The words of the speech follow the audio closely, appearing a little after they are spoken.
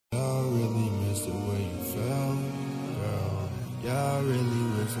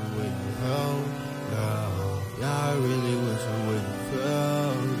where you held, girl. Yeah, I really wish I where you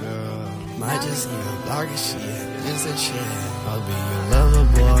felt, girl. Might just need a block of shit, just a shit. I'll be your lover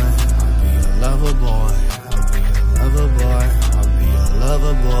boy, I'll be your lover boy, I'll be your lover boy, I'll be your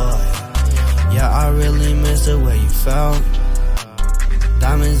lover boy. Yeah, I really miss the way you felt.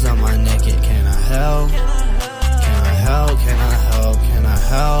 Diamonds on my neck, can I help? Can I help? Can I help? Can I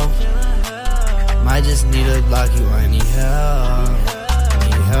help? Might just need a block you, I need help. I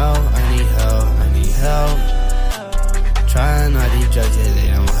need help, I need help, I need help. Trying all these drugs, yeah, they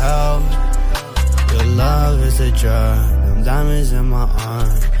don't help. Your love is a drug, them diamonds in my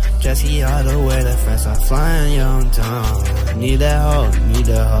arm. Jessie all the way, the friends are flying young down. Need that help, need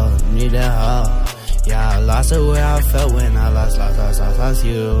that help, need that help. Yeah, I lost the way I felt when I lost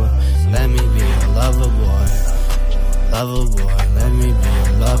you. Let me be your lover boy, lover boy. Let me be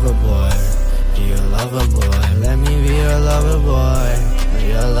your lover boy, be your lover boy. Let me be your lover boy, be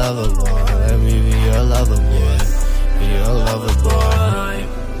your lover boy. Let me be your lover boy, be your lover boy.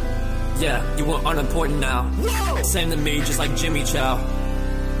 Yeah, you were unimportant now. Same to me, just like Jimmy Chow.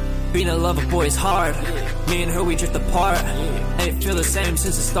 Being a lover boy is hard. Me and her, we drift apart. Ain't feel the same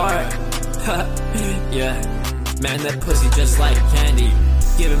since the start. Yeah, man, that pussy just like candy.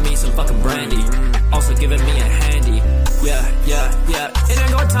 Giving me some fucking brandy. Also giving me a handy. Yeah. It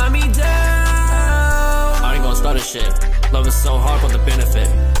ain't gonna tie me down. I ain't gonna start a shit. Love is so hard for the benefit.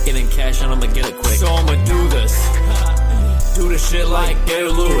 Getting cash and I'ma get it quick. So I'ma do this. Do this shit like Gary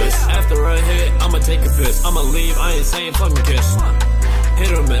Lewis. After a hit, I'ma take a piss. I'ma leave, I ain't saying fucking kiss.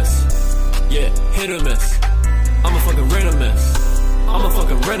 Hit or miss. Yeah, hit or miss. I'm a fucking rent or miss. I'm a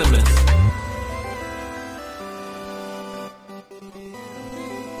fucking rent or miss.